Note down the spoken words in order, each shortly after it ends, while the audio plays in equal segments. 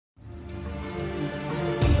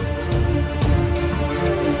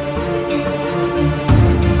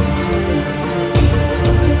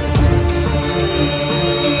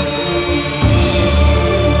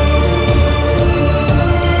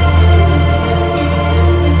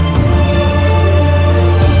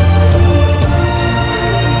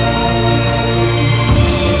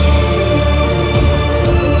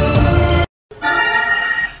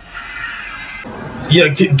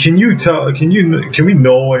Yeah, can we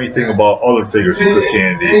know anything about other figures of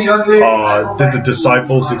Christianity? Did the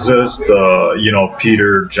disciples exist?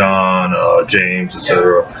 Peter, John, James,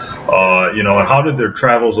 etc. And how did their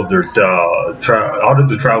travels of their how did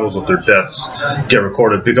the travels of their deaths get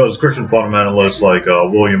recorded? Because Christian fundamentalists like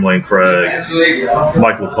William Lane Craig,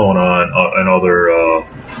 Mike Licona, and other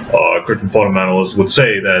Christian fundamentalists would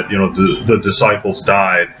say that the disciples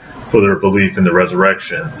died for their belief in the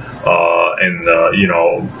resurrection,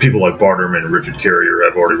 people like Barterman and Richard Carrier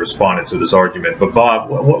have already responded to this argument. But Bob,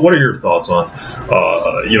 what are your thoughts on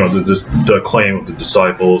the claim of the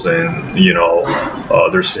disciples and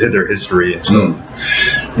their history and stuff?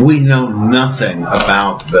 We know nothing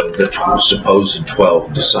about the supposed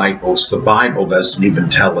 12 disciples. The Bible doesn't even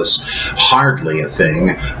tell us hardly a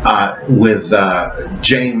thing. With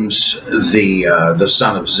James, the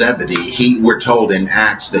son of Zebedee, we're told in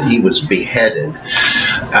Acts that he was beheaded,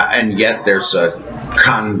 and yet there's a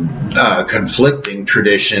conflicting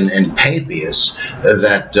tradition in Papias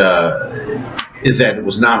that it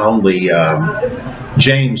was not only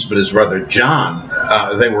James but his brother John.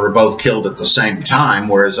 They were both killed at the same time,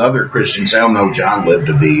 whereas other Christians say, oh no, John lived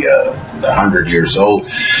to be 100 years old.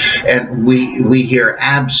 And we hear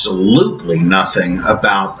absolutely nothing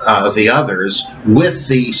about the others, with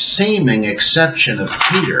the seeming exception of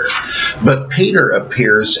Peter. But Peter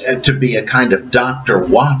appears to be a kind of Dr.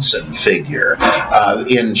 Watson figure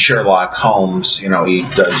in Sherlock Holmes. He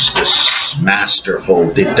does this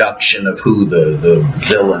masterful deduction of who the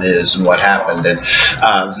villain is and what happened, and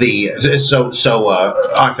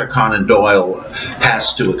Arthur Conan Doyle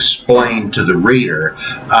has to explain to the reader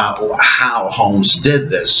how Holmes did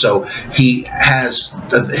this. So he has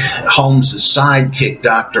Holmes' sidekick,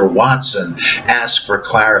 Dr. Watson, ask for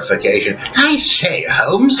clarification. I say,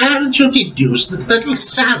 Holmes, how did you deduce that little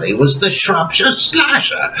Sally was the Shropshire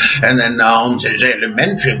slasher? And then Holmes is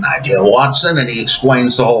elementary, my dear Watson, and he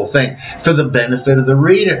explains the whole thing for the benefit of the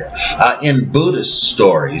reader. In Buddhist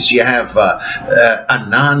stories, you have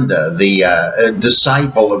Ananda, the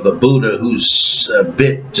disciple of the Buddha, who's a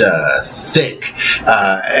bit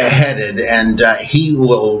thick-headed, and he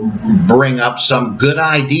will bring up some good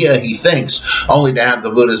idea, he thinks, only to have the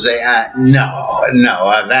Buddha say, no,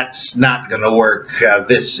 that's not going to work.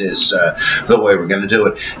 This is the way we're going to do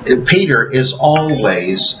it. Peter is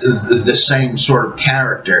always the same sort of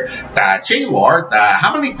character. Gee, Lord,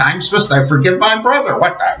 how many times must I forgive my brother?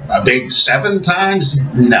 What, a big 7 times?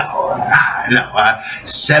 No,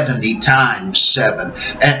 70 times 7.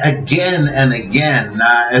 Again and again,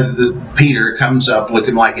 Peter comes up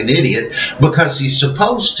looking like an idiot because he's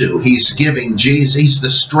supposed to. He's giving Jesus, he's the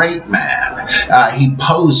straight man. He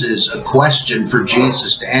poses a question for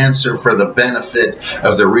Jesus to answer for the benefit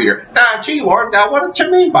of the reader. Gee, Lord, what did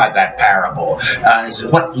you mean by that parable? And he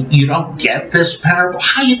says, what, you don't get this parable?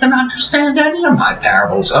 How you can understand any of my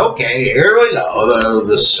parables? Okay, here we go.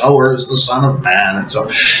 The sower is the Son of Man. And so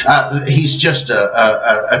he's just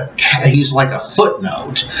he's like a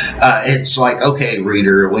footnote. It's like, okay,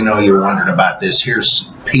 reader, we know you're wondering about this.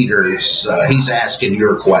 Here's Peter's, he's asking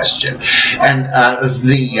your question. And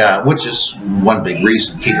which is one big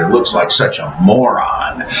reason Peter looks like such a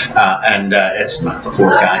moron. And it's not the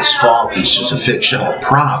poor guy's fault. He's just a fictional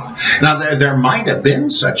prop. Now, there might have been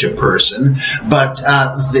such a person, but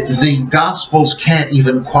the Gospels can't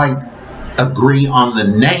even quite agree on the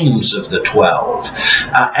names of the 12,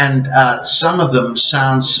 and some of them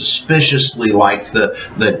sound suspiciously like the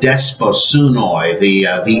desposunoi,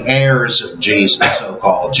 the heirs of Jesus,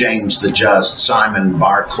 so-called James the Just, Simon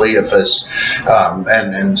Bar Cleophas,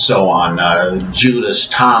 and so on, Judas,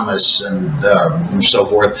 Thomas, and so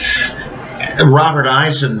forth. Robert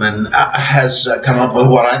Eisenman has come up with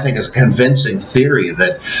what I think is a convincing theory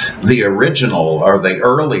that the original or the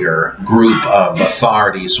earlier group of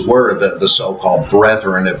authorities were the so-called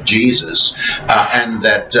Brethren of Jesus, and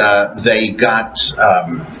that they got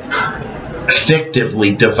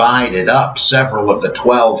fictively divided up. Several of the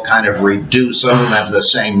 12 kind of reduced. Some of them have the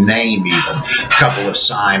same name even. A couple of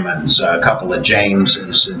Simons, a couple of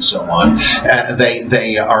Jameses, and so on.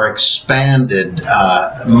 They are expanded,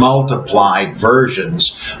 multiplied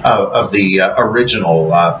versions of the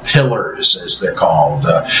original pillars, as they're called,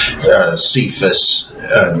 Cephas,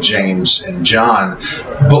 James, and John.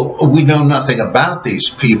 But we know nothing about these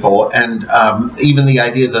people, and even the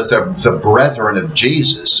idea that they're the Brethren of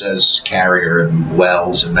Jesus, as Carrier and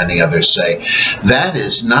Wells and many others say, that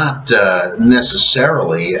is not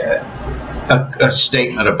necessarily a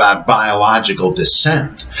statement about biological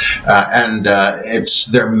descent, and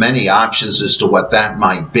there are many options as to what that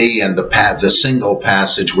might be. And the single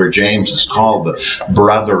passage where James is called the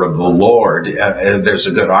brother of the Lord, there's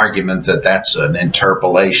a good argument that that's an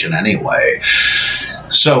interpolation anyway.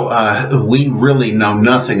 So we really know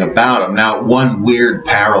nothing about him. Now, one weird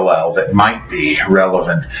parallel that might be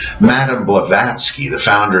relevant, Madame Blavatsky, the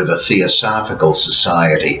founder of the Theosophical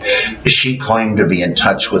Society, she claimed to be in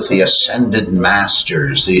touch with the ascended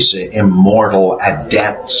masters, these immortal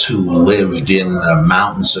adepts who lived in the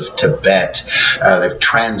mountains of Tibet. They've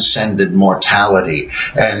transcended mortality,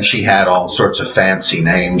 and she had all sorts of fancy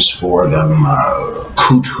names for them,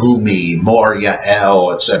 Kuthumi, Moria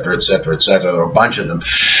El, etc., etc., etc., a bunch of them.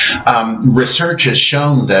 Research has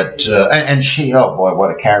shown that, and she, oh boy, what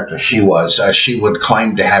a character she was. She would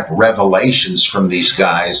claim to have revelations from these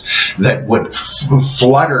guys that would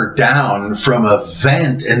flutter down from a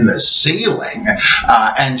vent in the ceiling.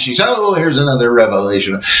 And she said, oh, here's another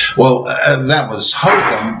revelation. Well, that was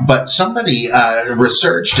hokum, but somebody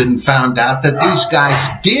researched and found out that these guys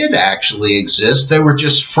did actually exist. They were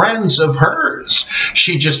just friends of hers.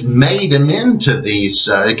 She just made them into these,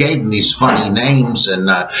 gave them these funny names, and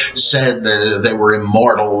said that they were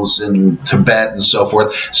immortals in Tibet and so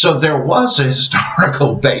forth. So there was a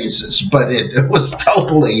historical basis, but it was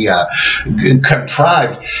totally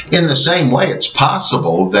contrived. In the same way, it's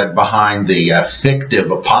possible that behind the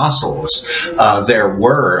fictive apostles, there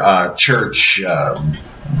were church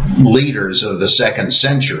leaders of the 2nd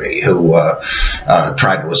century who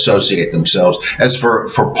tried to associate themselves. As for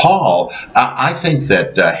Paul, I think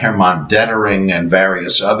that Hermann Dettering and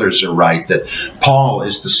various others are right that Paul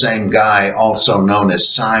is the same guy also known as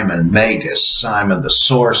Simon Magus, Simon the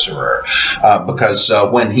Sorcerer, because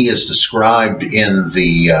when he is described in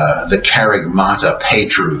the Charagmata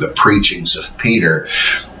Petru, the preachings of Peter,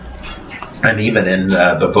 and even in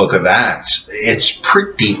the book of Acts, it's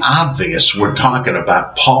pretty obvious we're talking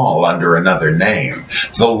about Paul under another name.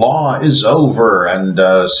 The law is over, and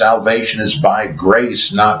salvation is by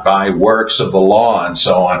grace, not by works of the law, and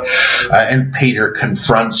so on. And Peter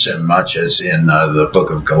confronts him, much as in the book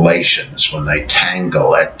of Galatians, when they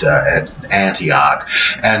tangle at Antioch.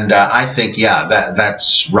 And I think, yeah,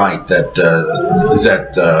 that's right,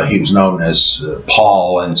 that he was known as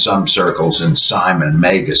Paul in some circles and Simon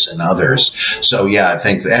Magus in others. So yeah, I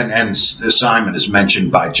think, and Simon is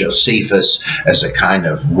mentioned by Josephus as a kind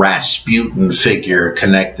of Rasputin figure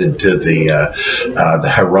connected to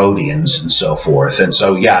the Herodians and so forth. And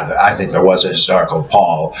so yeah, I think there was a historical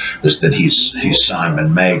Paul, just that he's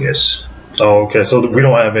Simon Magus. Oh, okay. So we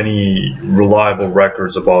don't have any reliable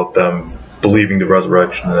records about them believing the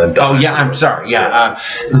resurrection and then dying. Oh yeah, I'm sorry. Yeah,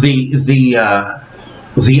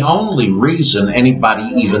 the only reason anybody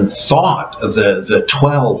even thought the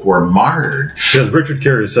 12 were martyred. Because Richard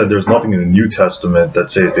Carey said there's nothing in the New Testament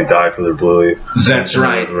that says they died for their belief. That's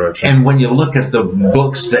right. And when you look at the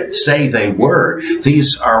books that say they were,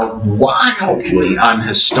 these are wildly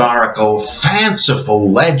unhistorical,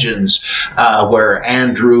 fanciful legends where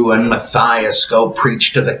Andrew and Matthias go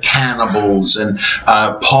preach to the cannibals, and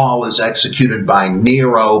Paul is executed by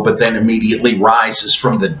Nero, but then immediately rises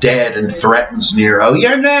from the dead and threatens Nero.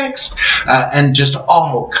 You're next, and just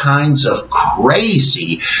all kinds of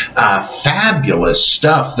crazy, fabulous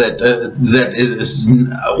stuff that is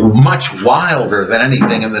much wilder than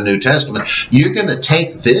anything in the New Testament. You're going to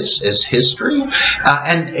take this as history,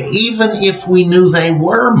 and even if we knew they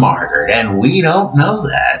were martyred, and we don't know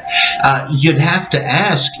that, you'd have to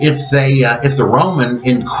ask if the Roman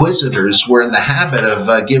inquisitors were in the habit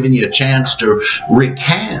of giving you a chance to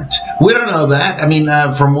recant. We don't know that. I mean,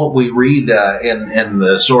 from what we read in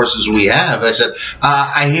the sources we have, they said,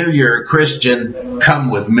 I hear you're a Christian, come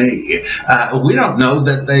with me. We don't know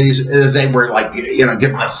that they were like, you know,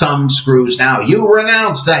 giving the thumb screws. Now, you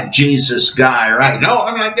renounce that Jesus guy, right? No,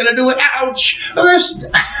 I'm not going to do it. Ouch! Well,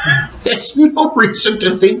 there's no reason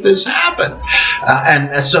to think this happened.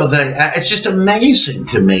 And so it's just amazing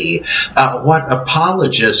to me what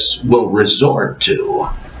apologists will resort to.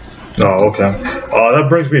 Oh, okay. That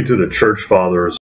brings me to the church fathers.